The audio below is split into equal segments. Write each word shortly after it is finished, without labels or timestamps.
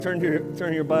Turn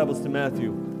your Bibles to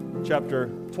Matthew chapter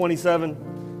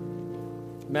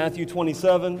 27. Matthew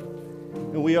 27.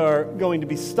 And we are going to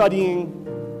be studying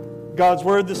God's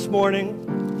Word this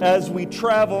morning as we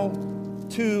travel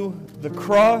to the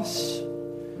cross.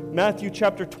 Matthew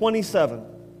chapter 27.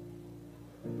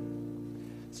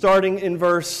 Starting in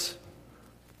verse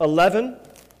 11.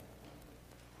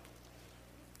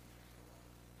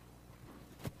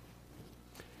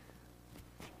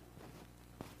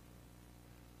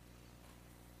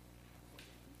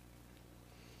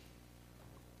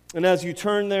 And as you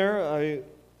turn there, I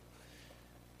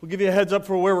will give you a heads up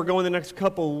for where we're going the next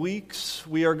couple weeks.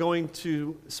 We are going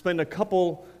to spend a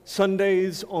couple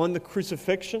Sundays on the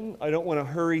crucifixion. I don't want to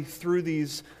hurry through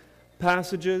these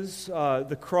passages.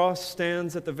 The cross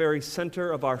stands at the very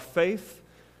center of our faith,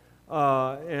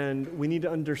 and we need to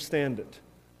understand it.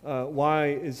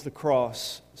 Why is the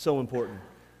cross so important?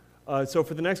 So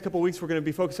for the next couple weeks, we're going to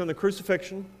be focused on the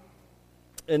crucifixion,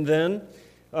 and then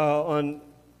on,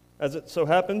 as it so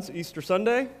happens, Easter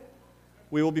Sunday,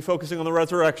 we will be focusing on the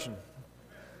resurrection.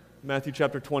 Matthew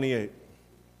chapter 28.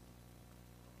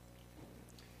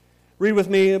 Read with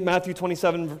me Matthew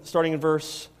 27, starting in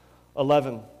verse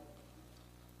 11.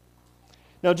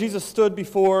 Now Jesus stood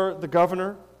before the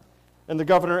governor, and the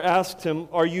governor asked him,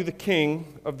 "Are you the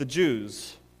king of the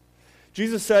Jews?"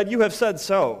 Jesus said, "You have said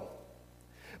so."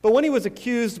 But when he was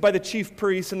accused by the chief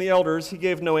priests and the elders, he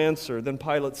gave no answer. Then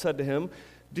Pilate said to him,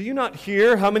 "Do you not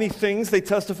hear how many things they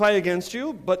testify against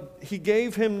you?" But he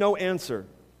gave him no answer,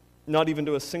 not even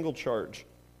to a single charge,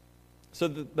 so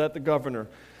that the governor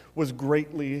was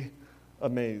greatly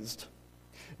amazed.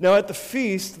 Now at the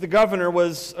feast, the governor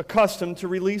was accustomed to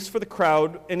release for the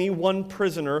crowd any one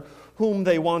prisoner whom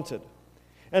they wanted.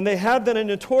 And they had then a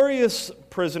notorious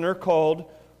prisoner called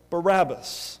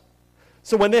Barabbas.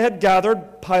 So when they had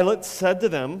gathered, Pilate said to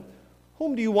them,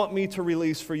 "Whom do you want me to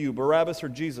release for you, Barabbas or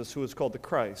Jesus, who is called the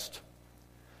Christ?"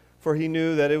 For he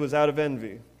knew that it was out of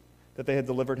envy that they had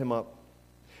delivered him up.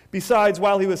 Besides,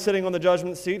 while he was sitting on the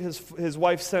judgment seat, his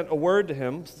wife sent a word to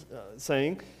him,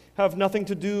 saying, "Have nothing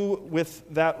to do with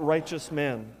that righteous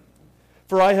man,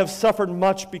 for I have suffered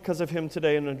much because of him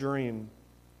today in a dream."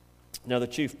 Now the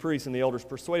chief priests and the elders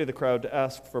persuaded the crowd to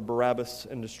ask for Barabbas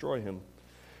and destroy him.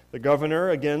 The governor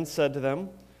again said to them,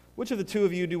 "Which of the two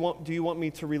of you do you want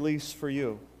me to release for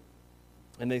you?"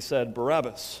 And they said,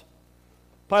 "Barabbas."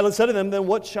 Pilate said to them, "Then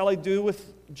what shall I do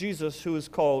with Jesus, who is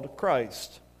called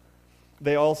Christ?"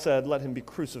 They all said, "Let him be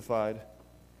crucified."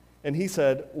 And he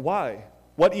said, "Why?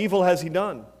 What evil has he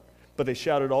done?" But they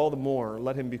shouted all the more,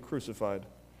 "Let him be crucified."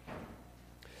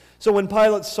 So when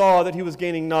Pilate saw that he was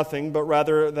gaining nothing, but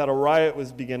rather that a riot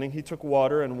was beginning, he took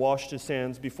water and washed his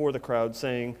hands before the crowd,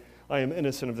 saying, "I am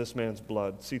innocent of this man's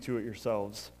blood. See to it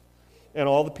yourselves." And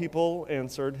all the people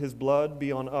answered, "His blood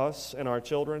be on us and our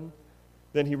children."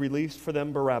 Then he released for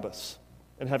them Barabbas,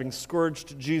 and having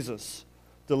scourged Jesus,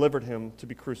 delivered him to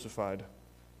be crucified.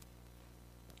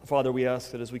 Father, we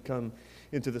ask that as we come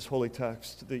into this holy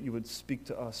text, that you would speak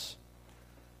to us,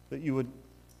 that you would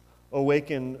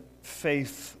awaken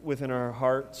faith within our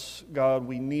hearts. God,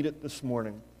 we need it this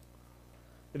morning.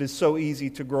 It is so easy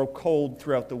to grow cold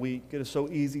throughout the week. It is so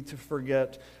easy to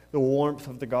forget the warmth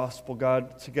of the gospel.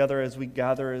 God, together as we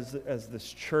gather as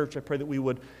this church, I pray that we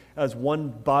would, as one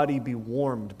body, be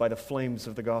warmed by the flames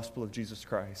of the gospel of Jesus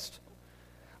Christ.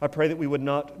 I pray that we would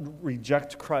not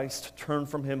reject Christ, turn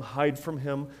from him, hide from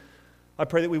him. I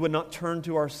pray that we would not turn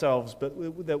to ourselves,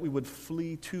 but that we would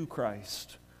flee to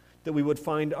Christ, that we would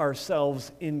find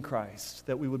ourselves in Christ,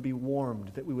 that we would be warmed,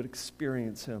 that we would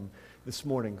experience him this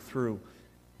morning through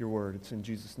your word. It's in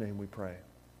Jesus' name we pray.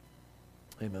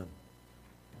 Amen.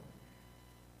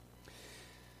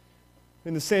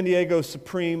 In the San Diego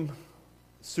Superior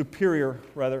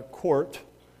Court,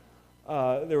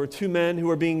 there were two men who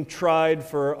were being tried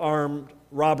for armed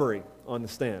robbery on the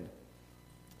stand,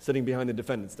 sitting behind the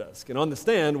defendant's desk. And on the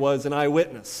stand was an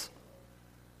eyewitness.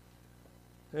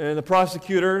 And the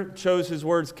prosecutor chose his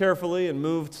words carefully and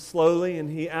moved slowly, and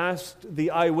he asked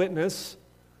the eyewitness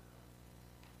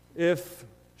if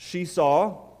she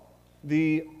saw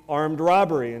the armed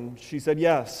robbery, and she said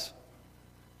yes.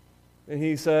 And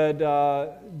he said,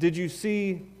 "Did you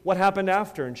see what happened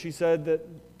after?" And she said that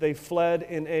they fled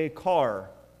in a car.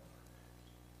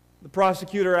 The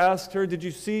prosecutor asked her, "Did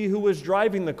you see who was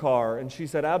driving the car?" And she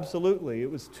said, "Absolutely, it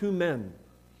was two men."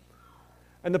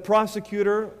 And the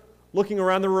prosecutor, looking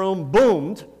around the room,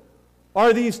 boomed,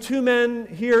 "Are these two men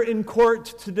here in court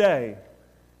today?"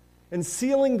 And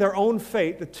sealing their own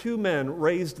fate, the two men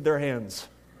raised their hands.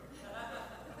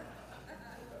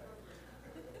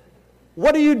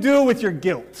 What do you do with your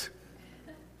guilt?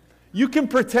 You can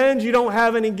pretend you don't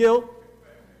have any guilt.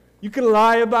 You can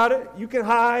lie about it. You can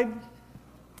hide.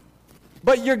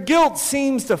 But your guilt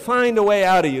seems to find a way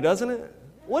out of you, doesn't it?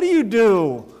 What do you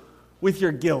do with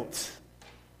your guilt?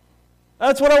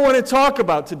 That's what I want to talk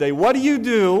about today. What do you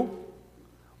do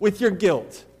with your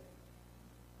guilt?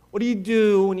 What do you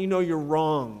do when you know you're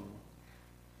wrong?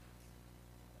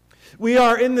 We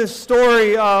are in this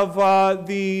story of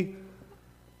the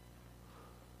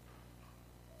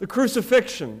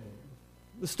crucifixion,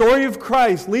 the story of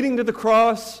Christ leading to the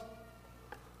cross.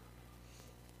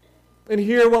 And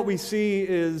here what we see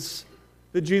is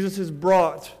that Jesus is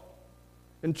brought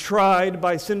and tried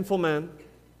by sinful men.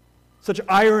 Such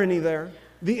irony there.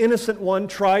 The innocent one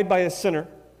tried by a sinner.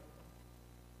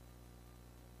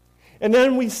 And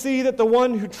then we see that the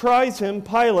one who tries him,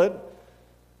 Pilate,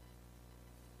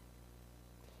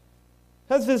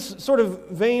 has this sort of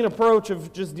vain approach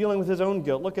of just dealing with his own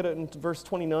guilt. Look at it in verse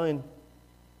 29.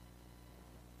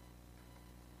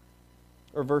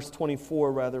 Or verse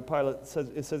 24, rather. Pilate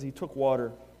says he took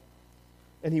water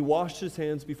and he washed his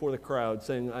hands before the crowd,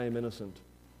 saying, I am innocent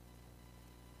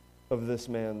of this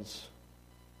man's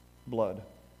blood.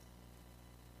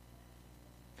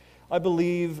 I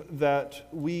believe that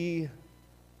we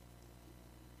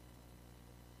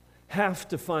have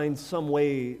to find some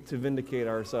way to vindicate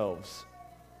ourselves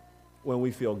when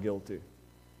we feel guilty.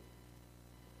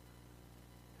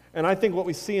 And I think what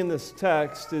we see in this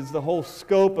text is the whole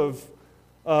scope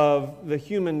of the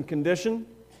human condition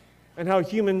and how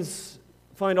humans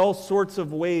find all sorts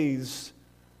of ways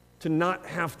to not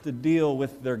have to deal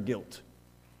with their guilt.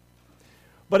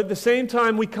 But at the same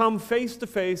time, we come face to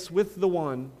face with the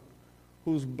one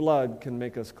whose blood can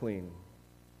make us clean.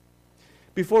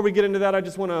 Before we get into that, I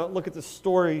just want to look at the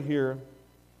story here.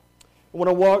 I want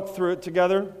to walk through it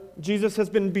together. Jesus has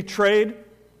been betrayed.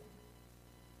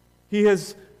 He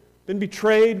has been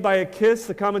betrayed by a kiss,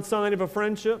 the common sign of a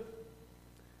friendship.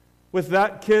 With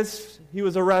that kiss, he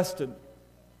was arrested.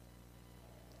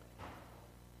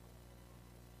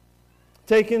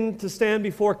 Taken to stand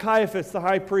before Caiaphas, the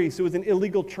high priest. It was an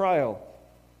illegal trial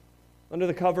under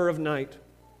the cover of night.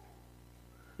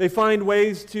 They find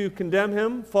ways to condemn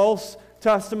him. False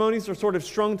testimonies are sort of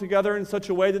strung together in such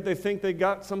a way that they think they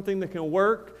got something that can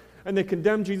work, and they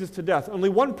condemn Jesus to death. Only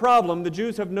one problem: the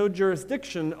Jews have no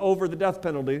jurisdiction over the death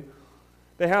penalty.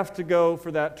 They have to go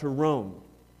for that to Rome,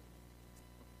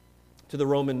 to the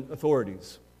Roman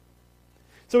authorities.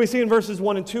 So we see in verses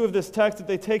 1 and 2 of this text that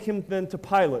they take him then to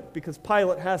Pilate, because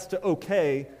Pilate has to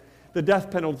okay the death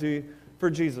penalty for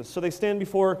Jesus. So they stand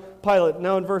before Pilate.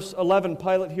 Now in verse 11,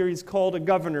 Pilate here, he's called a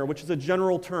governor, which is a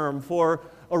general term for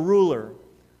a ruler.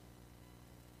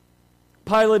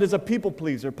 Pilate is a people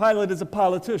pleaser. Pilate is a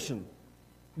politician.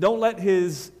 Don't let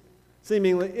his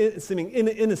seeming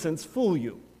innocence fool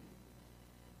you.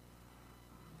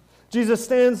 Jesus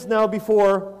stands now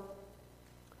before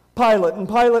Pilate, and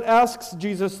Pilate asks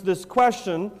Jesus this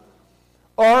question: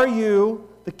 are you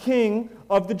the king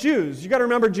of the Jews? You got to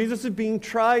remember, Jesus is being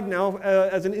tried now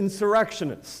as an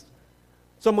insurrectionist,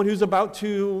 someone who's about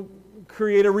to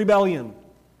create a rebellion.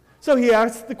 So he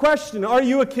asks the question, are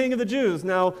you a king of the Jews?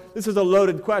 Now, this is a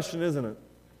loaded question, isn't it?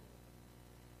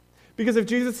 Because if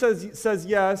Jesus says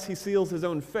yes, he seals his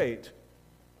own fate.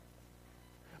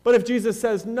 But if Jesus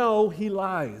says no, he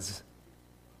lies.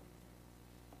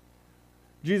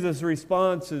 Jesus'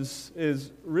 response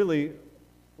is really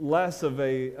less of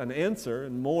an answer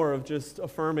and more of just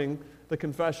affirming the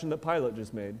confession that Pilate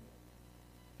just made.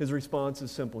 His response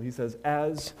is simple. He says,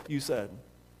 as you said.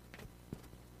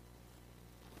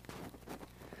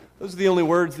 Those are the only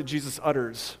words that Jesus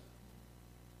utters.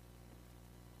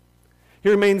 He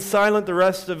remains silent the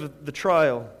rest of the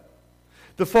trial.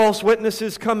 The false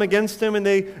witnesses come against him and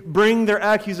they bring their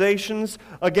accusations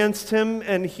against him,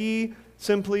 and he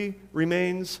simply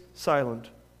remains silent.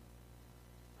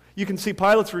 You can see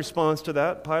Pilate's response to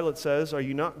that. Pilate says, are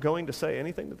you not going to say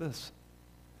anything to this?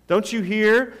 Don't you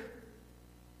hear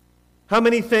how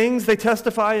many things they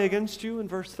testify against you in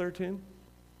verse 13?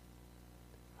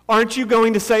 Aren't you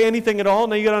going to say anything at all?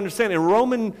 Now you got to understand, in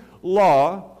Roman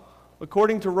law,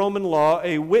 according to Roman law,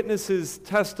 a witness's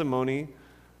testimony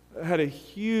had a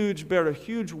huge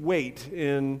weight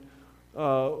in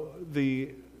the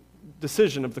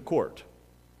decision of the court.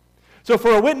 So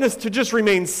for a witness to just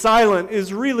remain silent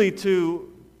is really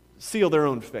to seal their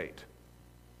own fate.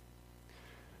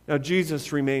 Now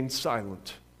Jesus remained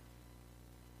silent.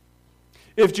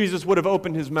 If Jesus would have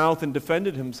opened his mouth and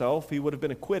defended himself, he would have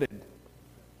been acquitted.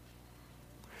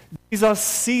 Jesus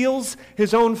seals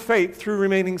his own fate through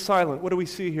remaining silent. What do we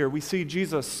see here? We see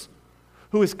Jesus,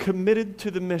 who is committed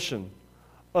to the mission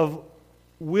of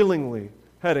willingly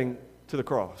heading to the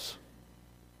cross.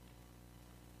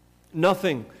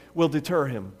 Nothing will deter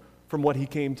him from what he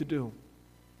came to do.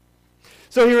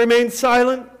 So he remains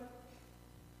silent,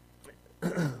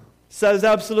 says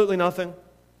absolutely nothing.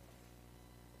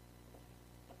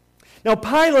 Now,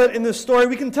 Pilate, in this story,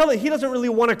 we can tell that he doesn't really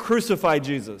want to crucify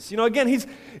Jesus. Again,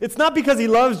 it's not because he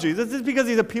loves Jesus. It's because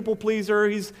he's a people pleaser.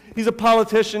 He's a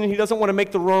politician, and he doesn't want to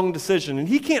make the wrong decision. And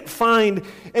he can't find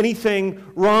anything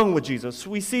wrong with Jesus.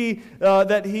 We see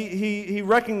that he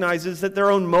recognizes that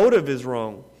their own motive is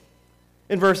wrong.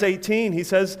 In verse 18, it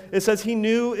says he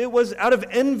knew it was out of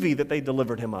envy that they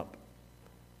delivered him up.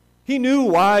 He knew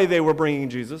why they were bringing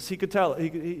Jesus. He could tell.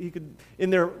 He could, in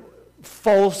their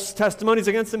false testimonies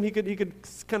against him, he could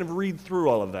kind of read through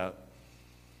all of that.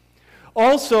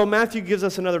 Also, Matthew gives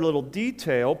us another little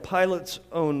detail. Pilate's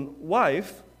own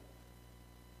wife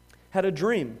had a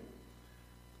dream.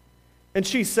 And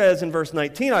she says in verse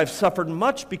 19, I've suffered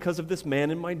much because of this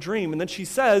man in my dream. And then she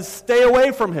says, stay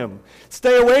away from him.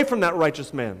 Stay away from that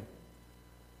righteous man.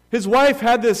 His wife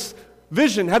had this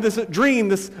vision, had this dream,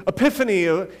 this epiphany,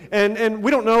 and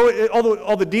we don't know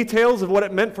all the details of what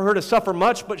it meant for her to suffer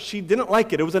much, but she didn't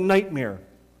like it. It was a nightmare.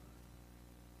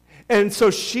 And so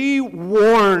she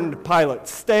warned Pilate,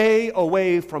 stay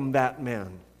away from that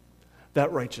man,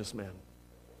 that righteous man.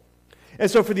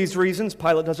 And so for these reasons,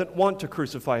 Pilate doesn't want to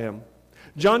crucify him.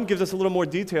 John gives us a little more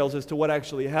details as to what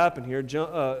actually happened here.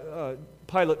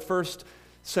 Pilate first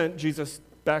sent Jesus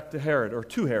back to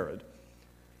Herod,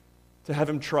 to have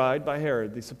him tried by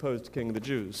Herod, the supposed king of the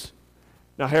Jews.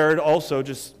 Now, Herod also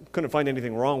just couldn't find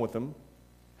anything wrong with him.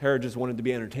 Herod just wanted to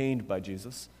be entertained by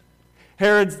Jesus.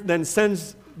 Herod then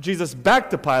sends Jesus back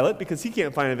to Pilate because he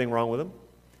can't find anything wrong with him.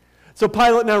 So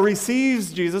Pilate now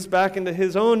receives Jesus back into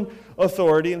his own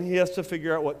authority, and he has to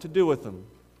figure out what to do with him.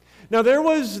 Now, there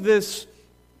was this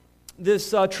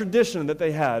tradition that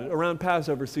they had around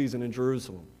Passover season in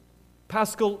Jerusalem,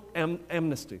 Paschal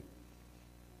amnesty.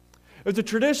 It was a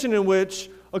tradition in which,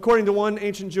 according to one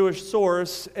ancient Jewish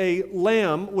source, a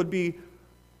lamb would be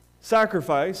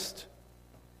sacrificed,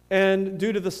 and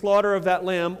due to the slaughter of that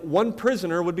lamb, one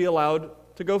prisoner would be allowed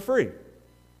to go free.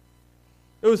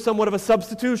 It was somewhat of a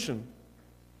substitution.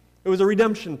 It was a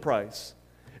redemption price.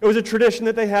 It was a tradition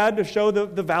that they had to show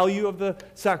the value of the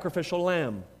sacrificial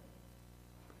lamb.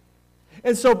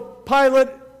 And so Pilate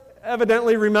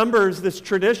evidently remembers this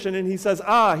tradition, and he says,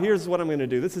 here's what I'm going to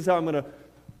do. This is how I'm going to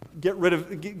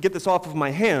get this off of my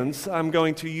hands. I'm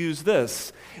going to use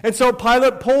this. And so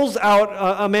Pilate pulls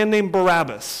out a man named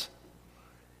Barabbas.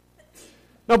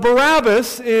 Now,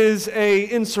 Barabbas is an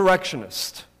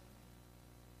insurrectionist.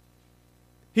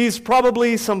 He's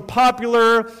probably some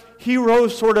popular hero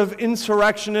sort of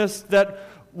insurrectionist that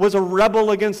was a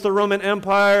rebel against the Roman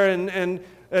Empire, and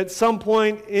at some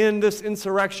point in this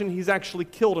insurrection, he's actually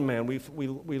killed a man,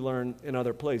 we learn in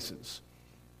other places.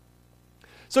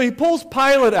 So he pulls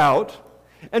Pilate out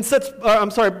and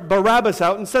Barabbas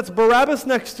out and sets Barabbas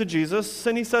next to Jesus,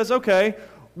 and he says, okay,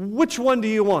 which one do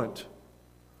you want?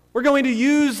 We're going to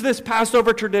use this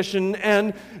Passover tradition,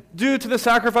 and due to the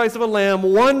sacrifice of a lamb,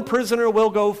 one prisoner will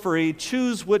go free.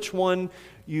 Choose which one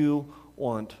you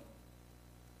want.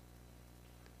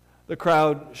 The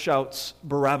crowd shouts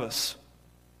Barabbas,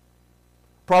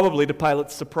 probably to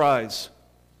Pilate's surprise.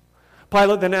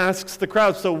 Pilate then asks the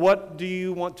crowd, so what do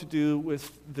you want to do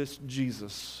with this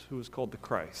Jesus who is called the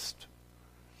Christ?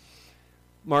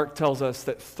 Mark tells us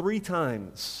that 3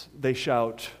 times they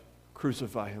shout,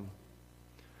 crucify him,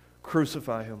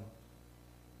 crucify him,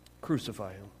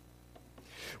 crucify him.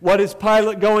 What is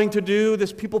Pilate going to do,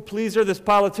 this people pleaser, this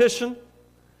politician?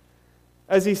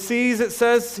 As he sees, it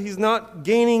says he's not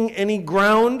gaining any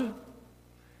ground.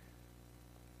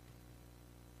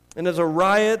 And as a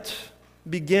riot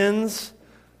begins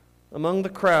among the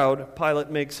crowd,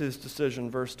 Pilate makes his decision.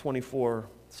 Verse 24.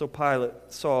 So Pilate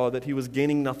saw that he was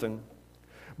gaining nothing,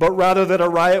 but rather that a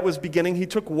riot was beginning. He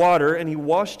took water and he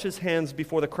washed his hands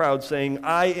before the crowd, saying,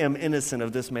 I am innocent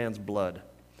of this man's blood.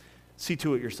 See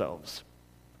to it yourselves.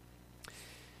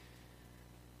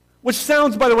 Which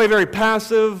sounds, by the way, very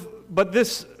passive, but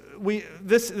this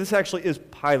actually is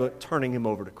Pilate turning him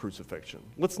over to crucifixion.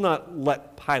 Let's not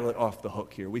let Pilate off the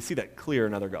hook here. We see that clear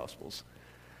in other Gospels.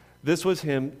 This was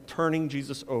him turning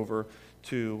Jesus over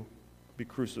to be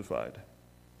crucified.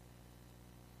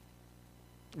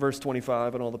 Verse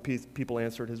 25, and all the people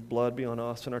answered, his blood be on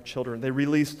us and our children. They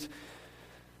released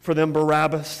for them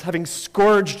Barabbas, having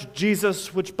scourged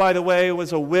Jesus, which, by the way,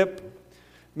 was a whip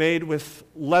made with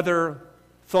leather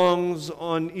thongs.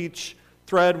 On each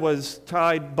thread was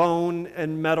tied bone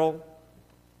and metal.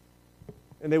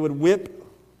 And they would whip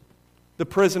the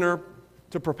prisoner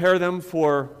to prepare them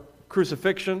for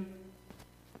crucifixion.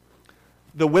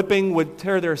 The whipping would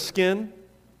tear their skin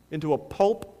into a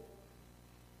pulp.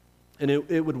 and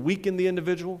it would weaken the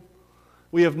individual.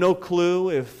 We have no clue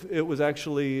if it was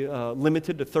actually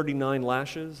limited to 39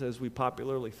 lashes, as we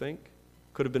popularly think.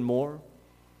 Could have been more.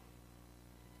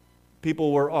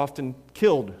 People were often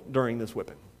killed during this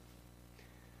whipping.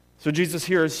 So Jesus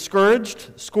here is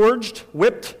scourged,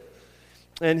 whipped,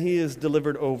 and he is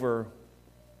delivered over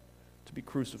to be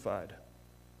crucified.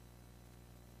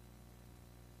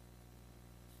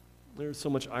 There's so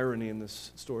much irony in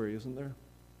this story, isn't there?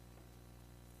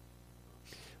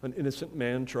 An innocent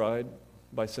man tried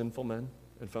by sinful men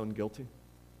and found guilty.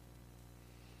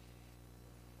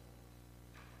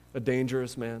 A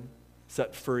dangerous man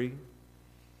set free.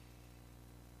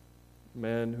 A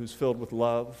man who's filled with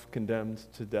love, condemned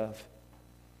to death.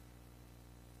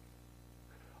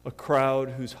 A crowd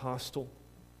who's hostile.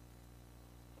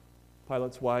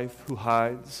 Pilate's wife who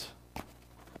hides.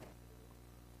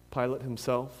 Pilate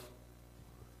himself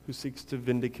who seeks to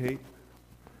vindicate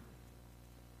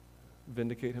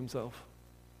himself.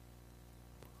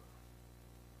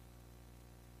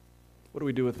 What do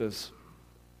we do with this?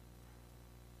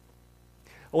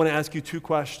 I want to ask you two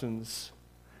questions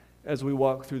as we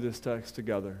walk through this text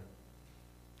together.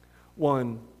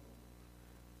 One,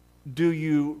 do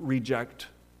you reject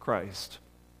Christ?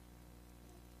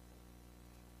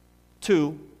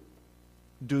 Two,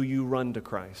 do you run to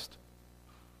Christ?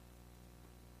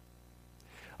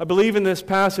 I believe in this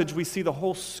passage we see the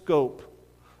whole scope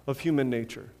of human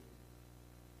nature.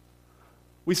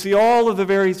 We see all of the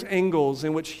various angles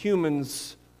in which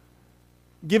humans,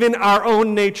 given our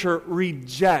own nature,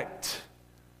 reject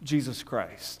Jesus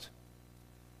Christ.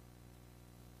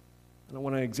 And I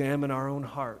want to examine our own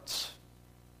hearts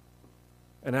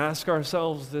and ask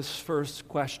ourselves this first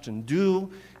question: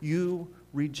 do you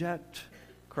reject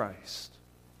Christ?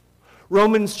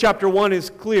 Romans chapter 1 is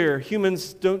clear.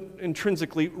 Humans don't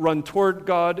intrinsically run toward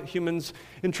God. Humans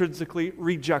intrinsically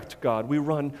reject God. We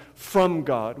run from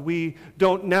God. We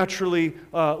don't naturally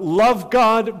love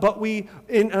God, but we,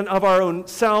 in and of our own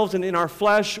selves and in our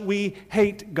flesh, we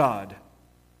hate God.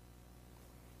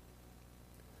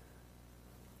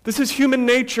 This is human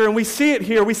nature, and we see it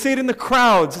here. We see it in the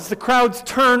crowds as the crowds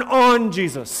turn on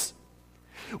Jesus.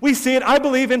 We see it, I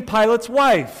believe, in Pilate's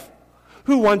wife,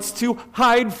 who wants to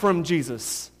hide from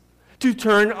Jesus, to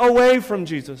turn away from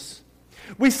Jesus.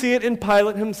 We see it in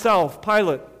Pilate himself,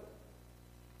 Pilate,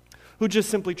 who just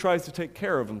simply tries to take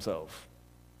care of himself.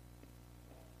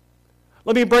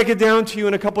 Let me break it down to you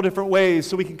in a couple different ways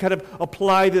so we can kind of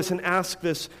apply this and ask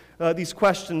these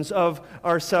questions of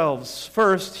ourselves.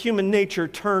 First, human nature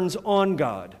turns on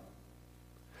God.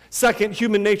 Second,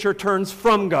 human nature turns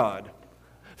from God.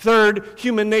 Third,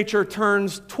 human nature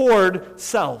turns toward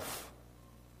self.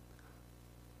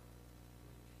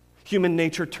 Human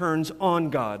nature turns on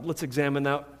God. Let's examine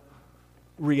that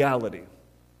reality.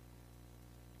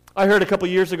 I heard a couple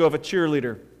years ago of a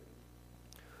cheerleader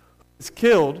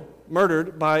who was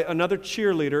murdered by another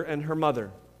cheerleader and her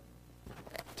mother.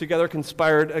 Together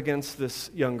conspired against this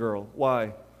young girl.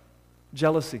 Why?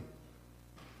 Jealousy.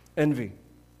 Envy.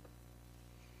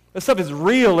 That stuff is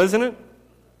real, isn't it?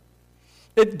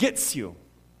 It gets you.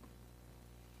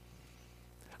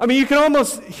 I mean, you can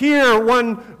almost hear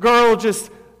one girl just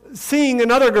seeing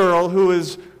another girl who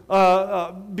is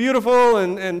beautiful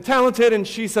and talented, and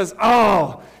she says,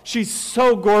 "Oh, she's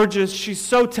so gorgeous, she's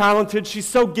so talented, she's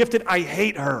so gifted, I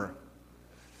hate her."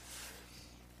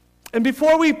 And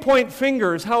before we point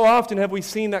fingers, how often have we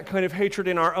seen that kind of hatred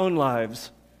in our own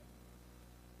lives?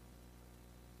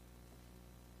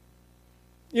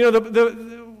 You know,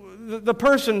 the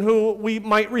person who we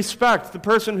might respect, the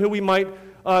person who we might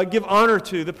give honor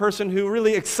to, the person who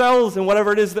really excels in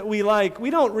whatever it is that we like, we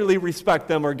don't really respect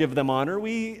them or give them honor.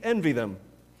 We envy them.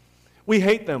 We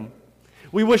hate them.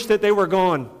 We wish that they were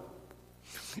gone.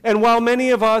 And while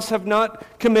many of us have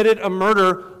not committed a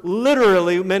murder,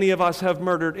 literally many of us have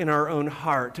murdered in our own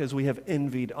heart as we have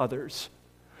envied others.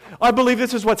 I believe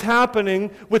this is what's happening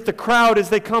with the crowd as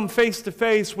they come face to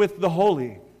face with the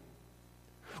Holy.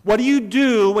 What do you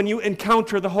do when you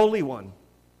encounter the Holy One?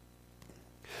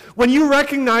 When you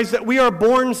recognize that we are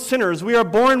born sinners, we are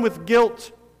born with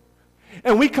guilt,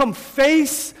 and we come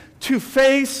face to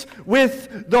face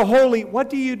with the Holy, what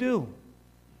do you do?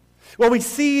 Well, we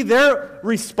see their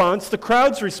response, the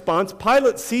crowd's response.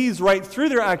 Pilate sees right through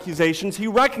their accusations. He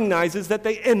recognizes that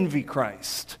they envy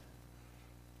Christ.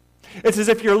 It's as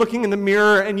if you're looking in the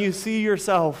mirror and you see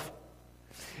yourself.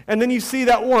 And then you see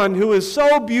that one who is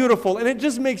so beautiful, and it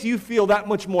just makes you feel that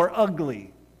much more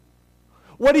ugly.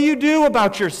 What do you do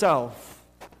about yourself?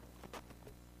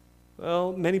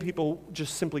 Well, many people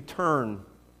just simply turn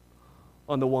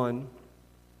on the one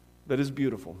that is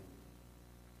beautiful.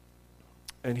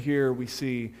 And here we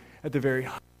see at the very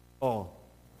heart of all,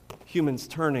 humans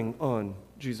turning on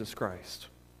Jesus Christ.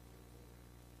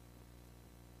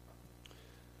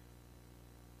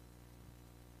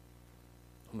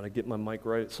 I'm going to get my mic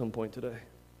right at some point today.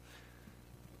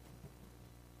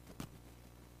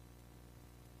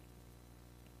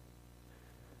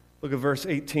 Look at verse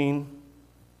 18.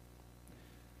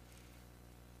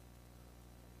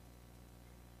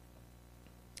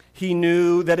 He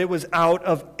knew that it was out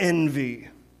of envy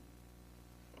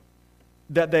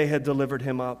that they had delivered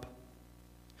him up.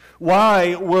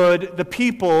 Why would the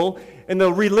people and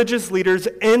the religious leaders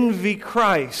envy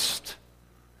Christ?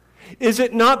 Is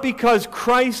it not because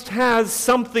Christ has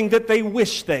something that they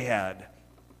wish they had,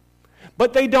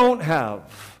 but they don't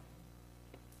have?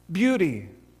 Beauty,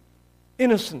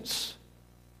 innocence,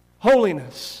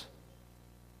 holiness.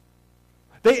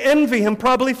 They envy him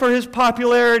probably for his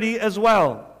popularity as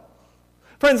well.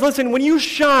 Friends, listen, when you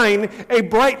shine a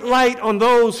bright light on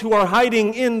those who are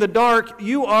hiding in the dark,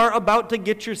 you are about to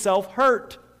get yourself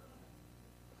hurt.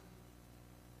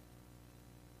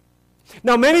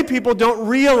 Now, many people don't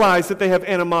realize that they have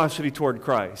animosity toward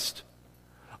Christ.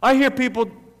 I hear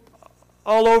people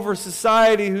all over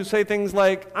society who say things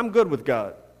like, I'm good with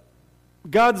God.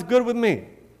 God's good with me.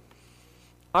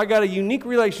 I got a unique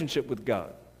relationship with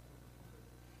God.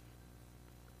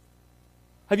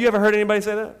 Have you ever heard anybody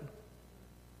say that?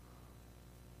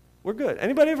 We're good.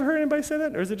 Anybody ever heard anybody say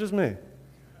that, or is it just me?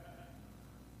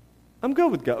 I'm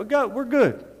good with God. God, we're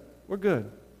good. We're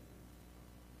good.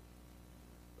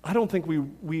 I don't think we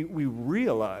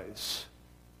realize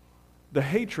the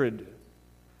hatred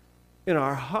in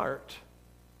our heart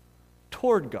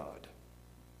toward God.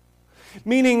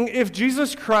 Meaning, if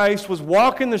Jesus Christ was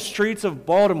walking the streets of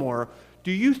Baltimore, do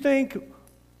you think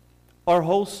our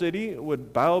whole city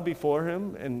would bow before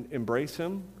him and embrace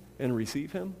him and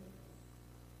receive him?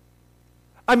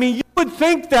 I mean, you would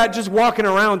think that just walking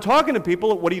around talking to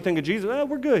people, what do you think of Jesus?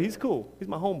 We're good. He's cool. He's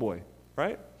my homeboy,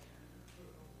 right?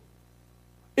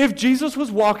 If Jesus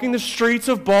was walking the streets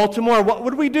of Baltimore, what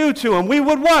would we do to him? We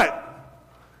would what?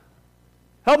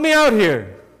 Help me out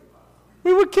here.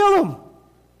 We would kill him.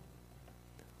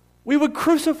 We would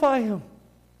crucify him.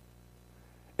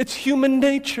 It's human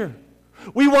nature.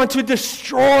 We want to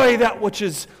destroy that which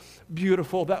is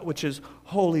beautiful, that which is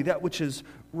holy, that which is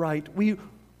right. We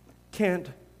can't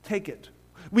take it.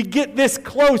 We get this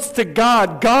close to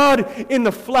God, God in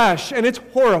the flesh, and it's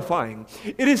horrifying.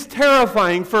 It is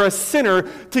terrifying for a sinner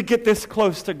to get this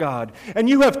close to God. And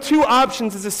you have two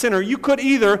options as a sinner. You could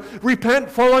either repent,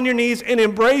 fall on your knees, and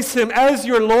embrace him as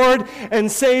your Lord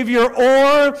and Savior,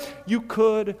 or you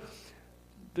could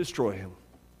destroy him,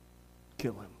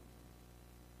 kill him.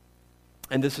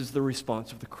 And this is the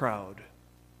response of the crowd.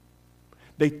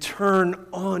 They turn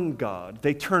on God.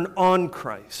 They turn on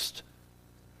Christ.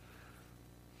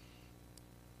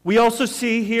 We also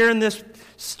see here in this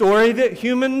story that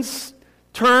humans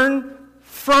turn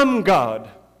from God.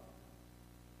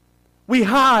 We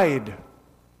hide.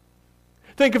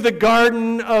 Think of the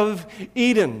Garden of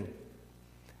Eden.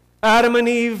 Adam and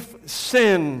Eve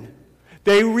sin.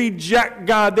 They reject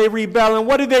God. They rebel. And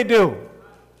what do?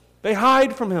 They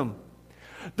hide from him.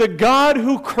 The God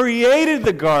who created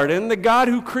the garden, the God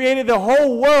who created the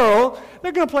whole world,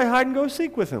 they're going to play hide and go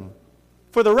seek with him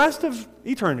for the rest of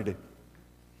eternity.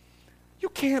 You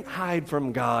can't hide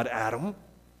from God, Adam.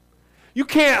 You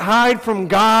can't hide from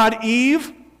God,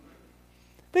 Eve.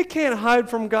 They can't hide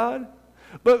from God.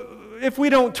 But if we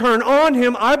don't turn on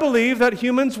him, I believe that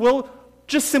humans will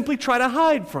just simply try to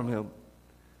hide from him.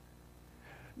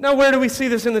 Now, where do we see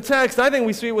this in the text? I think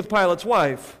we see it with Pilate's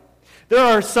wife. There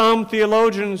are some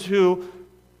theologians who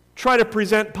try to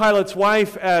present Pilate's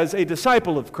wife as a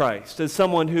disciple of Christ, as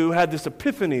someone who had this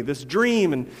epiphany, this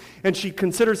dream, and she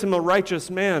considers him a righteous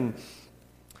man.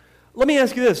 Let me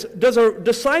ask you this. Does a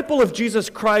disciple of Jesus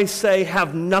Christ say,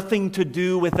 have nothing to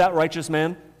do with that righteous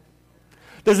man?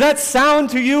 Does that sound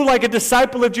to you like a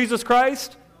disciple of Jesus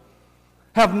Christ?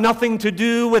 Have nothing to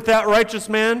do with that righteous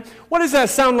man? What does that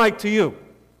sound like to you?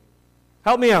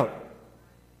 Help me out.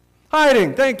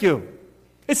 Hiding, thank you.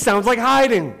 It sounds like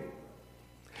hiding.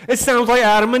 It sounds like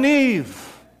Adam and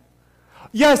Eve.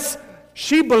 Yes,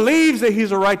 she believes that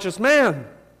he's a righteous man.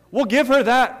 We'll give her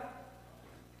that.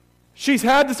 She's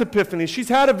had this epiphany. She's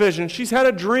had a vision. She's had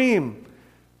a dream.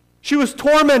 She was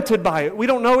tormented by it. We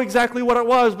don't know exactly what it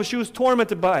was, but she was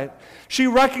tormented by it. She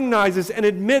recognizes and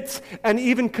admits and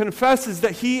even confesses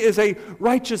that he is a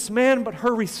righteous man, but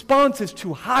her response is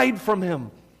to hide from him.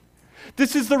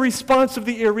 This is the response of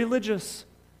the irreligious.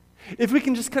 If we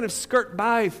can just kind of skirt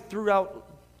by through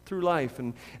life,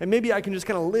 and maybe I can just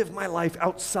kind of live my life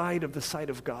outside of the sight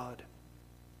of God.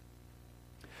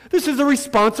 This is the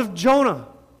response of Jonah,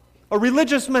 a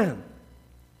religious man,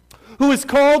 who was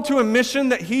called to a mission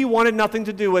that he wanted nothing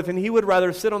to do with, and he would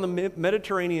rather sit on the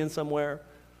Mediterranean somewhere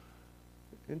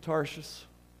in Tarshish,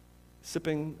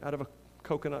 sipping out of a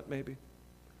coconut maybe.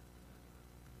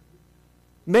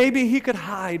 Maybe he could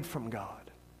hide from God.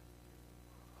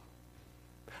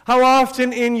 How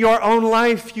often in your own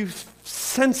life you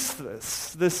sense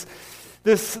this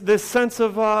sense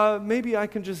of maybe I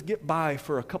can just get by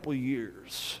for a couple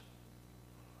years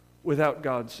without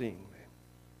God seeing me.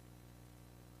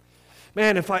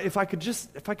 Man, if I could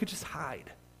just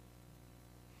hide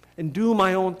and do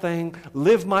my own thing,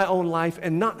 live my own life,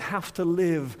 and not have to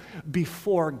live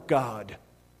before God.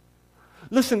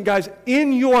 Listen, guys,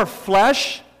 in your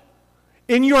flesh,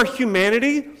 in your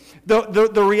humanity,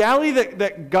 the reality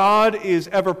that God is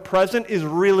ever present is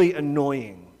really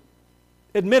annoying.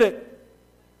 Admit it.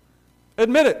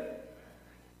 Admit it.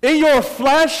 In your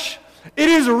flesh, it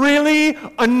is really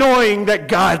annoying that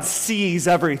God sees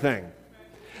everything.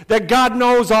 That God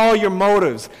knows all your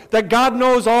motives. That God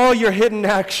knows all your hidden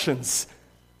actions.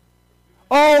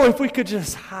 Oh, if we could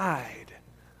just hide,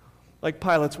 like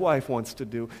Pilate's wife wants to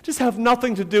do. Just have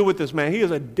nothing to do with this man. He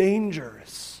is a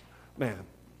dangerous man.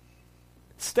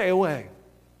 Stay away.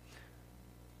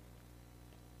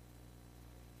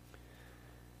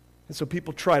 And so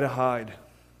people try to hide.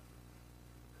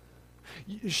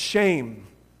 Shame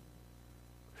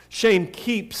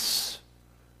keeps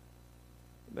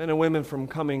men and women from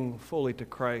coming fully to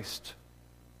Christ.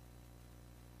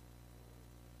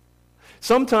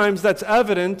 Sometimes that's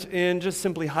evident in just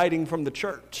simply hiding from the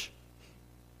church.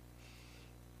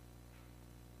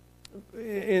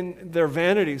 In their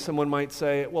vanity, someone might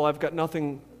say, well, I've got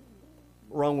nothing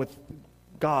wrong with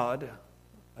God.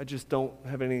 I just don't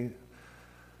have any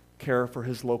care for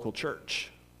his local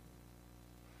church.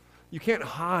 You can't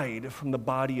hide from the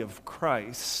body of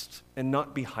Christ and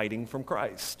not be hiding from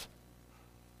Christ.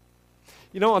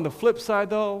 You know, on the flip side,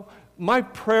 though, my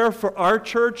prayer for our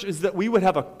church is that we would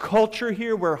have a culture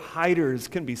here where hiders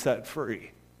can be set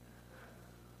free.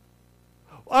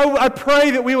 I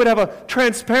pray that we would have a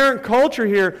transparent culture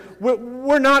here.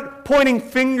 We're not pointing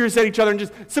fingers at each other and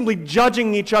just simply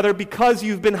judging each other because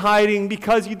you've been hiding,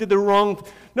 because you did the wrong.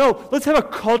 No, let's have a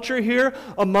culture here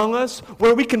among us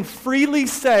where we can freely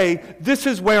say, this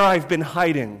is where I've been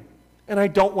hiding, and I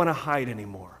don't want to hide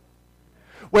anymore.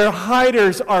 Where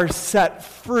hiders are set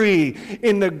free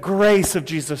in the grace of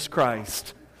Jesus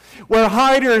Christ. Where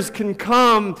hiders can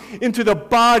come into the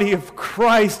body of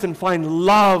Christ and find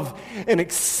love and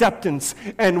acceptance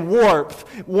and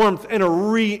warmth and a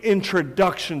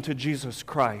reintroduction to Jesus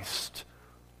Christ.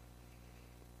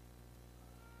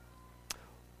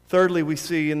 Thirdly, we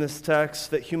see in this text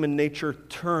that human nature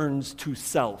turns to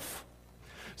self.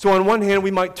 So on one hand,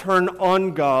 we might turn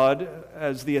on God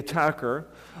as the attacker.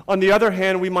 On the other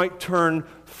hand, we might turn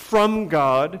from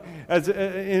God as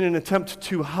in an attempt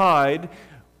to hide.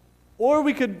 Or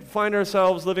we could find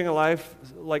ourselves living a life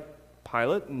like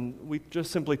Pilate, and we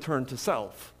just simply turn to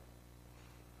self.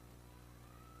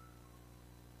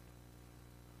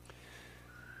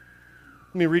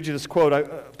 Let me read you this quote. I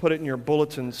put it in your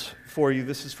bulletins for you.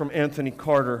 This is from Anthony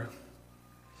Carter.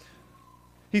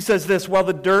 He says this, while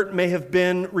the dirt may have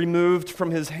been removed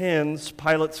from his hands,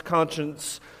 Pilate's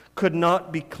conscience could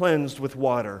not be cleansed with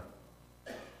water.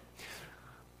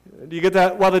 Do you get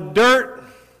that? While the dirt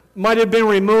might have been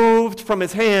removed from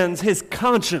his hands, his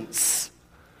conscience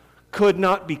could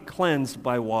not be cleansed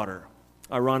by water.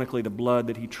 Ironically, the blood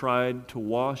that he tried to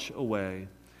wash away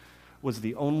was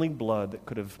the only blood that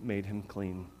could have made him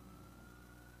clean.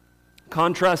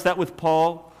 Contrast that with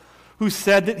Paul, who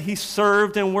said that he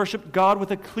served and worshiped God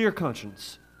with a clear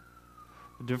conscience.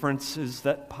 The difference is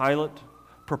that Pilate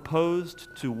proposed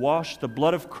to wash the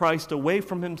blood of Christ away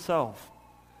from himself,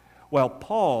 while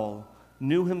Paul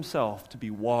knew himself to be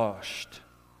washed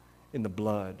in the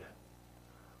blood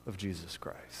of Jesus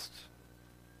Christ.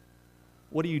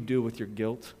 What do you do with your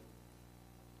guilt?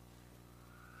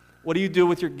 What do you do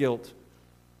with your guilt?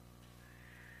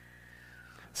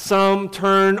 Some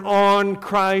turn on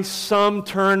Christ, some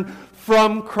turn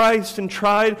from Christ and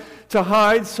try to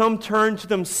hide. Some turn to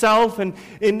themselves, and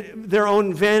in their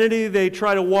own vanity they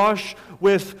try to wash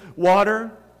with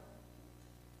water.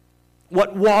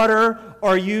 What water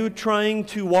are you trying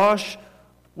to wash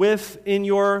with in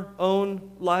your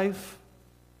own life?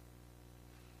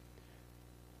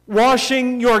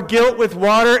 Washing your guilt with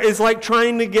water is like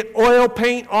trying to get oil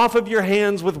paint off of your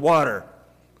hands with water.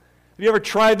 Have you ever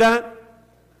tried that?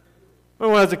 When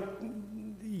I was a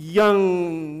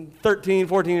young 13,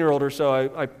 14-year-old or so,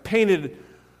 I painted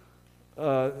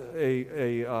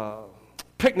a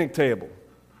picnic table.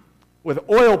 with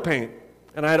oil paint,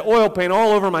 and I had oil paint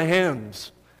all over my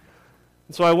hands.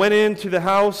 And so I went into the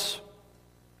house,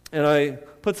 and I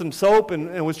put some soap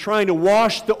and was trying to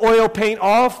wash the oil paint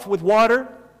off with water.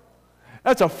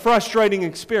 That's a frustrating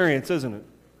experience, isn't it?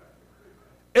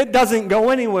 It doesn't go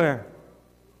anywhere.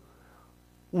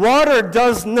 Water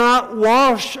does not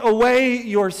wash away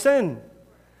your sin.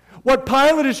 What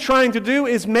Pilate is trying to do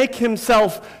is make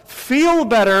himself feel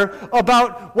better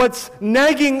about what's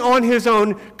nagging on his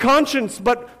own conscience.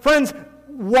 But friends,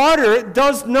 water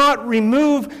does not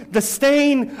remove the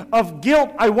stain of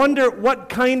guilt. I wonder what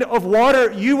kind of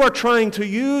water you are trying to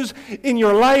use in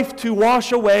your life to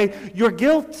wash away your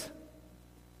guilt.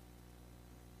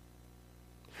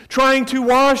 Trying to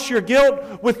wash your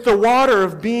guilt with the water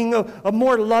of being a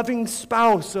more loving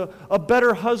spouse, a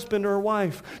better husband or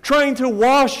wife. Trying to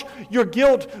wash your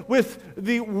guilt with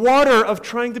the water of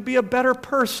trying to be a better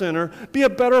person or be a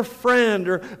better friend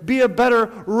or be a better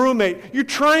roommate. You're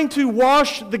trying to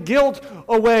wash the guilt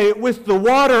away with the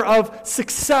water of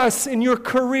success in your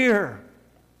career.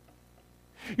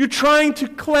 You're trying to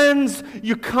cleanse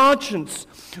your conscience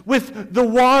with the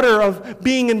water of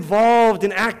being involved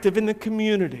and active in the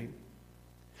community.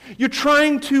 You're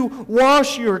trying to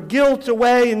wash your guilt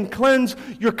away and cleanse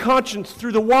your conscience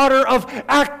through the water of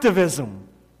activism.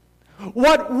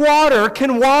 What water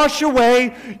can wash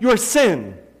away your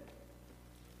sin?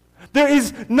 There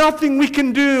is nothing we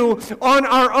can do on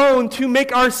our own to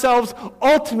make ourselves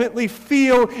ultimately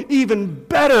feel even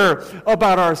better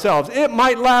about ourselves. It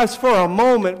might last for a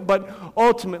moment, but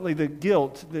ultimately the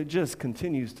guilt that just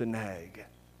continues to nag.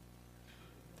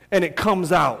 And it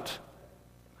comes out.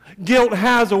 Guilt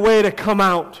has a way to come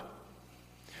out.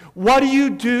 What do you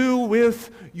do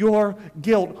with your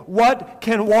guilt? What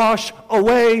can wash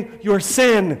away your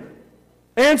sin?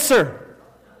 Answer.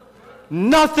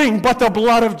 Nothing but the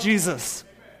blood of Jesus.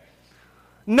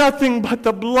 Nothing but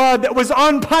the blood that was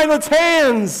on Pilate's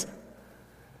hands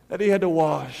that he had to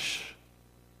wash.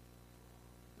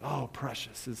 Oh,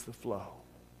 precious is the flow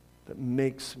that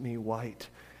makes me white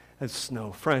as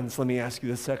snow. Friends, let me ask you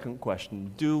the second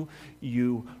question. Do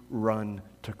you run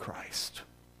to Christ?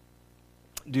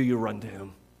 Do you run to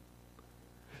him?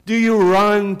 Do you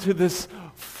run to this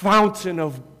fountain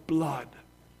of blood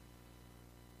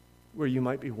where you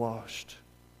might be washed?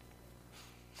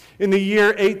 In the year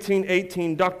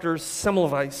 1818, Dr.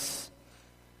 Semmelweis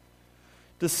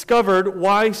discovered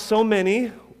why so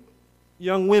many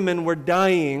young women were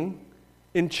dying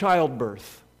in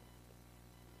childbirth.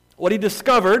 What he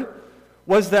discovered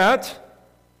was that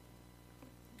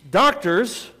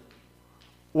doctors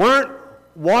weren't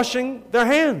washing their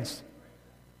hands.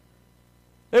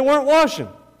 They weren't washing.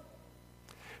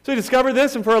 So he discovered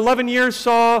this, and for 11 years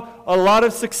saw a lot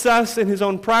of success in his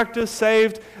own practice,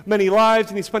 saved many lives,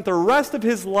 and he spent the rest of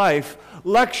his life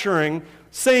lecturing,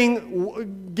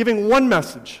 giving one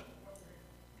message.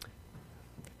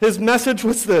 His message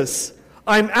was this: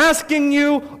 I'm asking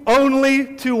you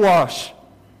only to wash.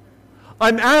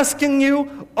 I'm asking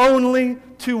you only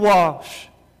to wash.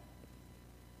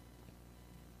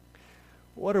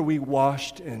 What are we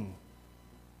washed in?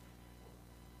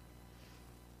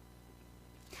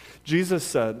 Jesus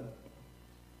said,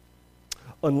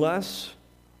 unless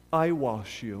I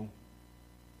wash you,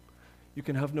 you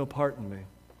can have no part in me.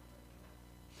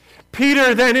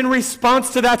 Peter then, in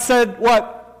response to that, said,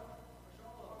 what?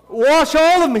 Wash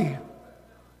all of me.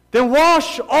 Then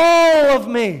wash all of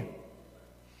me.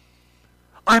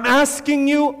 I'm asking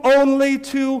you only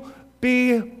to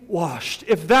be washed.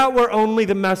 If that were only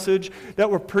the message that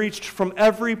were preached from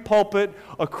every pulpit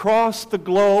across the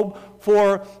globe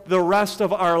for the rest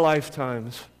of our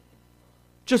lifetimes.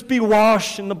 Just be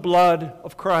washed in the blood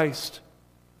of Christ.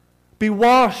 Be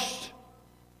washed.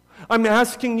 I'm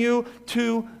asking you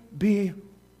to be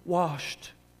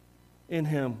washed in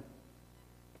him.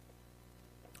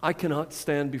 I cannot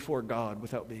stand before God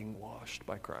without being washed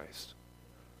by Christ.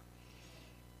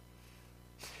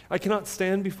 I cannot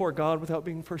stand before God without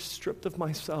being first stripped of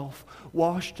myself,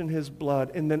 washed in his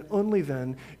blood, and then only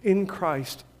then, in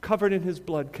Christ, covered in his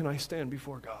blood, can I stand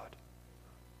before God.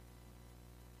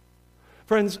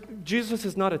 Friends, Jesus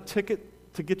is not a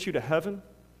ticket to get you to heaven.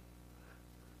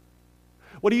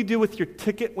 What do you do with your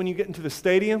ticket when you get into the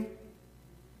stadium?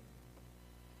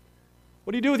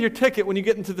 What do you do with your ticket when you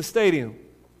get into the stadium?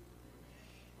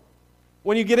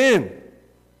 When you get in?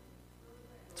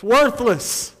 It's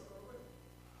worthless.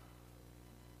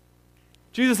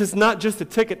 Jesus is not just a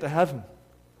ticket to heaven.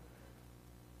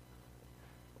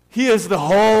 He is the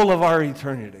whole of our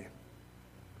eternity.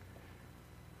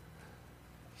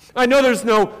 I know there's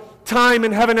no time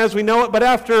in heaven as we know it, but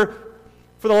after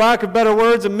for the lack of better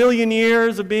words, 1,000,000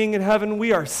 years of being in heaven,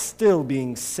 we are still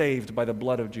being saved by the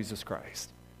blood of Jesus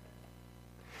Christ.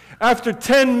 After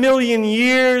 10 million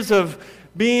years of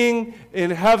being in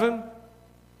heaven,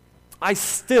 I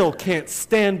still can't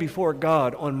stand before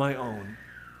God on my own.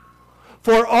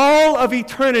 For all of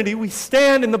eternity, we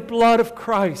stand in the blood of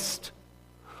Christ,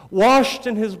 washed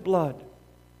in His blood.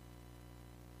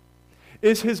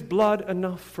 Is His blood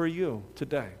enough for you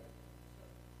today?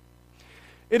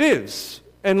 It is,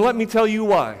 and let me tell you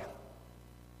why.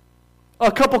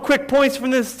 A couple quick points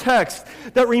from this text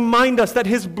that remind us that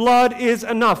His blood is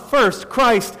enough. First,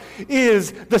 Christ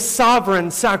is the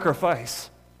sovereign sacrifice.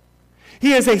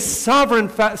 He is a sovereign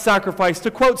sacrifice.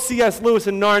 To quote C.S. Lewis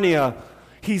in Narnia,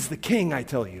 He's the king, I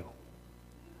tell you.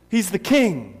 He's the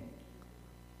king.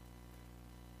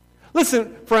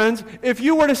 Listen, friends, if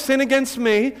you were to sin against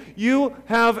me, you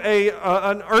have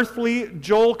an earthly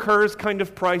Joel Kurz kind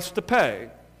of price to pay.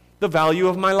 The value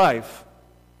of my life,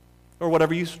 or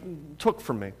whatever you took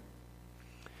from me.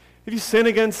 If you sin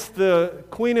against the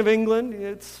Queen of England,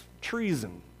 it's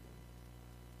treason.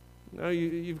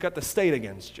 You've got the state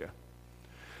against you.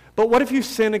 But what if you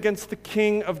sin against the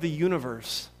King of the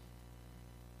universe?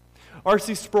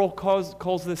 R.C. Sproul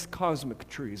calls this cosmic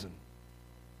treason.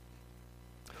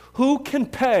 Who can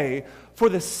pay for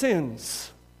the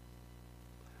sins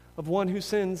of one who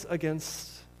sins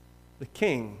against the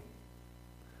King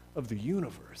of the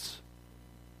universe?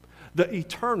 The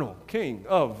eternal King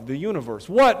of the universe.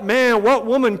 What man, what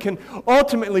woman can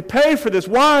ultimately pay for this?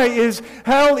 Why is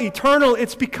hell eternal?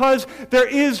 It's because there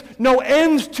is no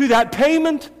end to that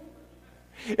payment.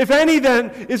 If any then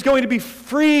is going to be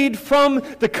freed from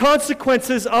the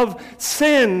consequences of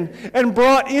sin and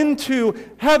brought into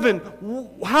heaven,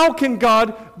 how can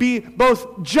God be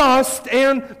both just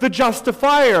and the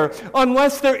justifier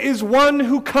unless there is one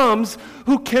who comes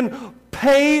who can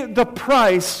pay the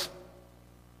price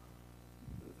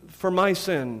for my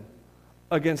sin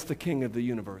against the King of the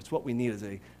universe? What we need is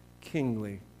a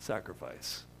kingly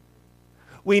sacrifice.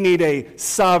 We need a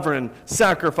sovereign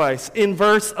sacrifice. In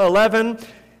verse 11,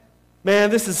 man,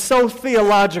 this is so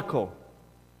theological.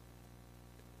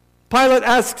 Pilate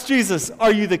asks Jesus,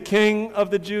 "Are you the king of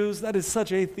the Jews?" That is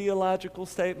such a theological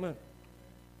statement.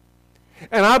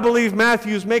 And I believe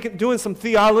Matthew's doing some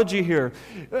theology here.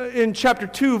 In chapter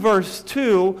 2, verse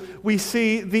 2, we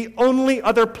see the only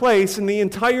other place in the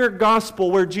entire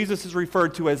gospel where Jesus is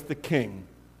referred to as the king.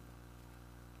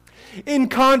 In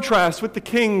contrast with the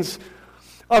kings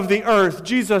of the earth,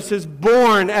 Jesus is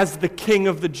born as the King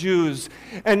of the Jews.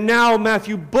 And now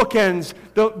Matthew bookends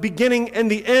the beginning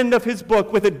and the end of his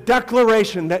book with a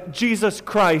declaration that Jesus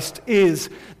Christ is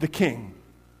the King.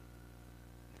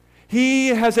 He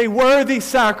has a worthy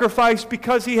sacrifice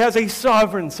because He has a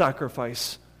sovereign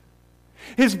sacrifice.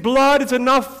 His blood is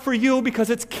enough for you because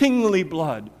it's kingly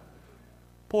blood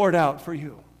poured out for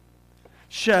you,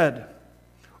 shed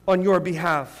on your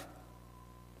behalf.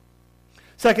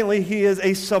 Secondly, He is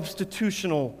a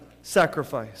substitutional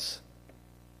sacrifice.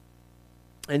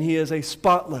 And He is a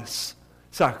spotless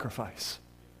sacrifice.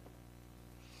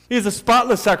 He is a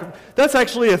spotless sacrifice. That's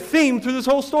actually a theme through this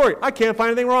whole story. I can't find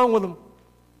anything wrong with Him.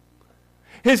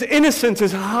 His innocence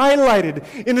is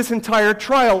highlighted in this entire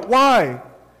trial. Why?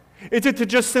 Is it to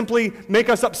just simply make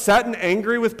us upset and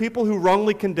angry with people who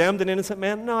wrongly condemned an innocent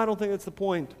man? No, I don't think that's the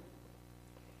point.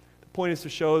 The point is to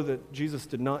show that Jesus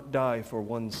did not die for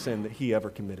one sin that He ever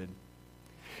committed.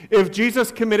 If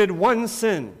Jesus committed one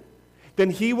sin, then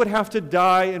He would have to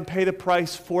die and pay the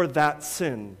price for that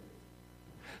sin.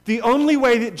 The only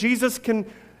way that Jesus can,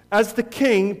 as the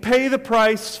King, pay the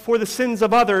price for the sins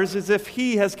of others is if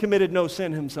He has committed no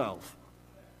sin Himself.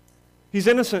 He's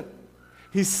innocent.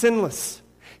 He's sinless.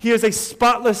 He is a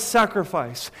spotless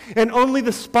sacrifice. And only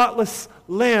the spotless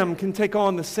Lamb can take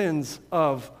on the sins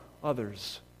of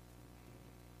others.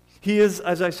 He is,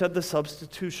 as I said, the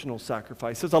substitutional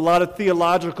sacrifice. There's a lot of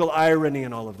theological irony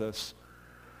in all of this.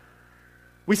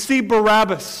 We see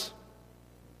Barabbas,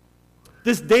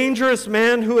 this dangerous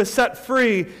man who is set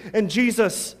free, and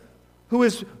Jesus, who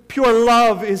is pure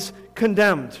love, is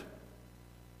condemned.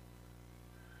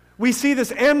 We see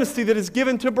this amnesty that is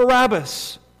given to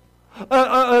Barabbas.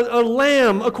 A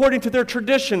lamb, according to their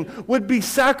tradition, would be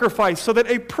sacrificed so that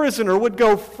a prisoner would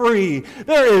go free.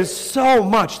 There is so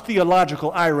much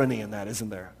theological irony in that, isn't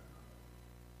there?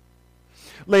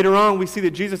 Later on, we see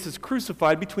that Jesus is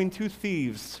crucified between two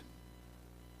thieves,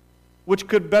 which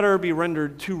could better be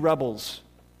rendered two rebels,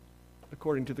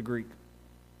 according to the Greek.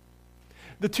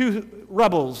 The two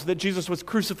rebels that Jesus was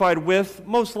crucified with,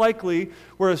 most likely,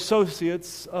 were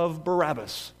associates of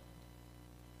Barabbas.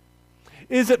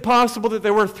 Is it possible that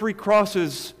there were three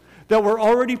crosses that were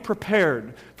already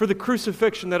prepared for the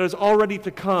crucifixion that is already to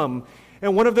come.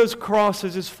 And one of those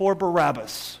crosses is for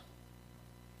Barabbas.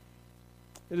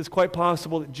 It is quite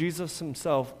possible that Jesus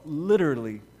himself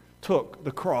literally took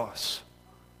the cross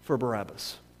for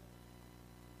Barabbas.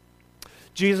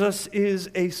 Jesus is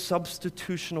a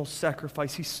substitutional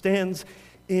sacrifice. He stands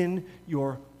in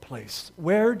your place.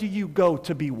 Where do you go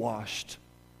to be washed?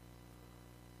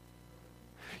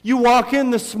 You walk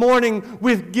in this morning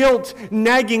with guilt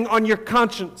nagging on your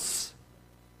conscience.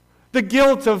 The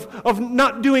guilt of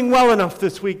not doing well enough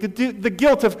this week. The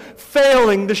guilt of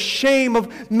failing. The shame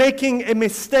of making a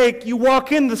mistake. You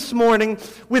walk in this morning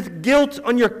with guilt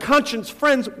on your conscience.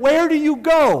 Friends, where do you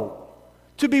go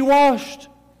to be washed?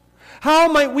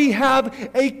 How might we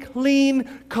have a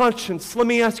clean conscience? Let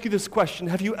me ask you this question.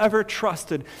 Have you ever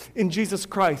trusted in Jesus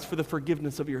Christ for the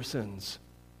forgiveness of your sins?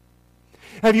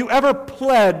 Have you ever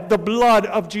pled the blood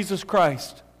of Jesus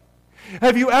Christ?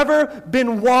 Have you ever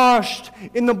been washed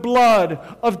in the blood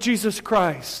of Jesus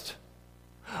Christ?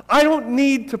 I don't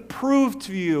need to prove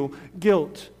to you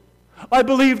guilt. I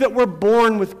believe that we're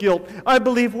born with guilt. I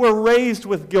believe we're raised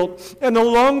with guilt. And the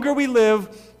longer we live,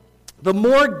 the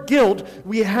more guilt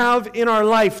we have in our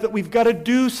life that we've got to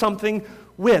do something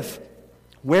with.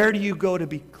 Where do you go to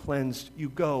be cleansed? You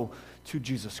go to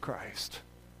Jesus Christ.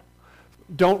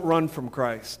 Don't run from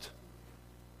Christ.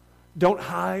 Don't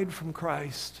hide from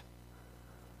Christ.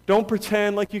 Don't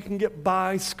pretend like you can get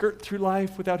by, skirt through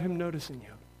life without him noticing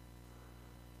you.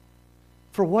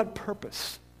 For what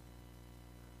purpose?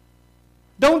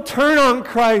 Don't turn on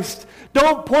Christ.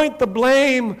 Don't point the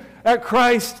blame at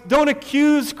Christ. Don't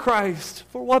accuse Christ.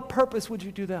 For what purpose would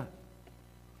you do that?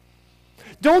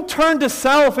 Don't turn to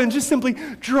self and just simply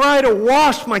try to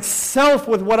wash myself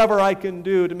with whatever I can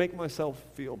do to make myself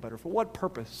feel better. For what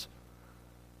purpose?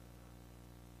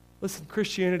 Listen,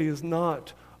 Christianity is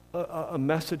not a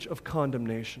message of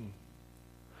condemnation.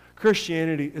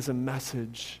 Christianity is a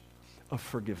message of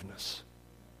forgiveness.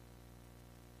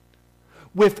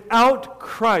 Without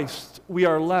Christ, we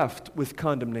are left with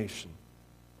condemnation.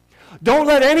 Don't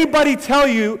let anybody tell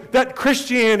you that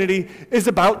Christianity is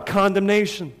about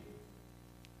condemnation.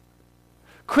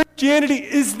 Christianity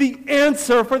is the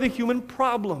answer for the human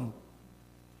problem.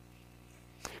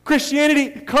 Christianity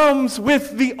comes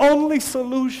with the only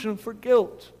solution for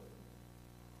guilt,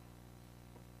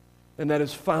 and that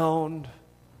is found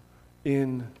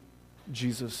in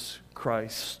Jesus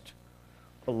Christ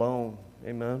alone.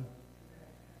 Amen?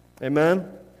 Amen?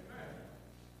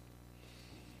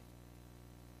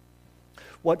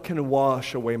 What can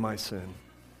wash away my sin?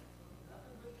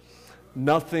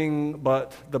 Nothing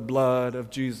but the blood of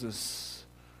Jesus.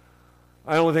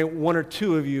 I only think one or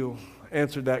two of you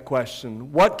answered that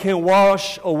question. What can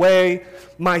wash away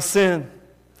my sin?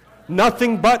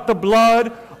 Nothing but the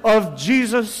blood of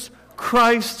Jesus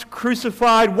Christ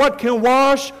crucified. What can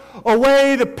wash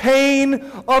away the pain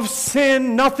of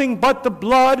sin? Nothing but the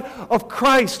blood of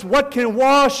Christ. What can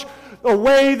wash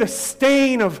away the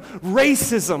stain of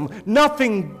racism?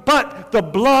 Nothing but the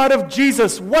blood of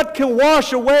Jesus. What can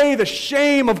wash away the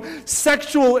shame of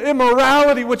sexual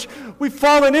immorality, which we've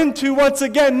fallen into once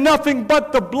again? Nothing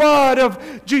but the blood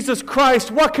of Jesus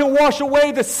Christ. What can wash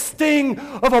away the sting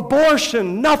of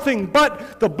abortion? Nothing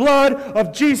but the blood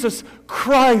of Jesus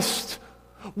Christ.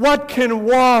 What can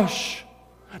wash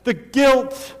the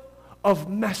guilt of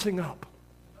messing up?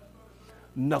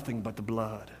 Nothing but the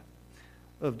blood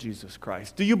of Jesus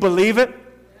Christ. Do you believe it?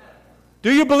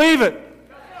 Do you believe it?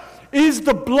 Is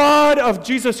the blood of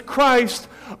Jesus Christ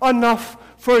enough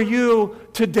for you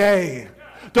today?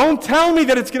 Don't tell me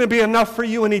that it's going to be enough for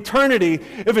you in eternity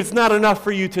if it's not enough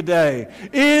for you today.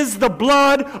 Is the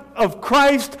blood of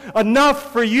Christ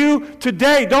enough for you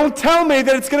today? Don't tell me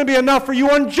that it's going to be enough for you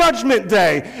on Judgment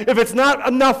Day if it's not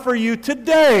enough for you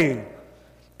today.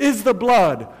 Is the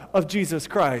blood of Jesus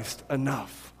Christ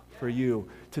enough for you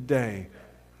today?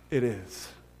 It is.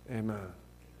 Amen.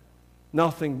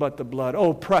 Nothing but the blood.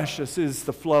 Oh, precious is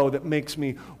the flow that makes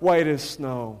me white as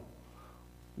snow.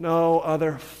 No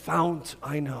other fount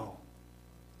I know.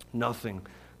 Nothing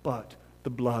but the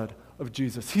blood of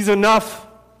Jesus. He's enough.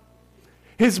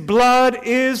 His blood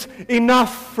is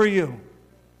enough for you.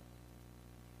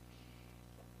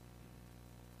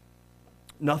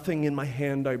 Nothing in my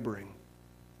hand I bring.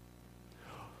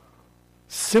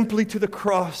 Simply to the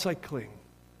cross I cling.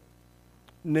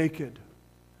 Naked,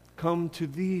 come to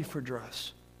thee for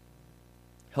dress.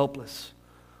 Helpless,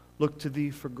 look to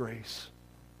thee for grace.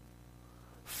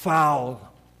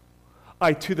 Foul,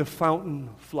 I to the fountain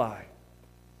fly.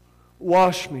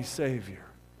 Wash me, Savior,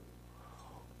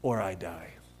 or I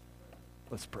die.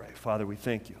 Let's pray. Father, we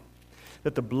thank you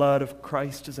that the blood of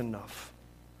Christ is enough.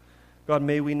 God,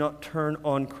 may we not turn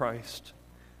on Christ.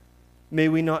 May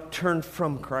we not turn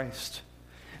from Christ.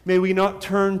 May we not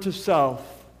turn to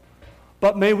self,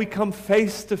 but may we come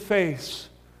face to face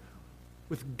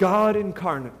with God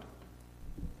incarnate.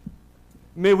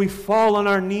 May we fall on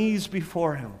our knees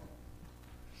before Him.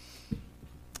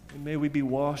 And may we be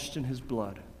washed in His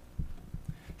blood.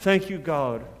 Thank you,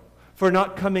 God, for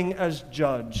not coming as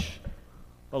judge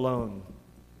alone.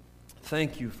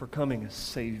 Thank you for coming as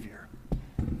Savior.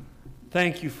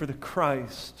 Thank you for the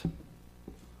Christ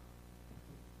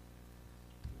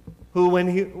who,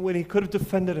 when he could have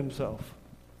defended himself,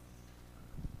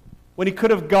 when he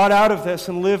could have got out of this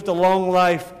and lived a long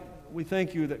life, we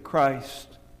thank you that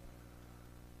Christ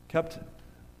kept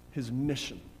his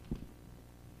mission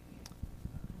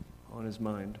on his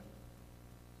mind,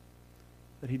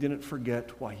 that he didn't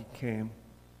forget why he came.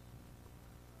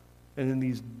 And in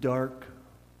these dark,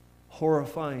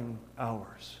 horrifying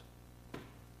hours,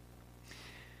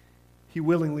 he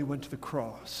willingly went to the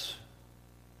cross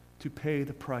to pay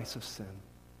the price of sin.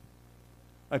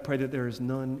 I pray that there is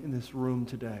none in this room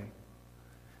today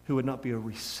who would not be a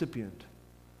recipient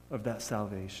of that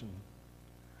salvation.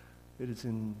 It is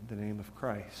in the name of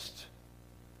Christ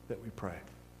that we pray.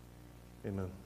 Amen.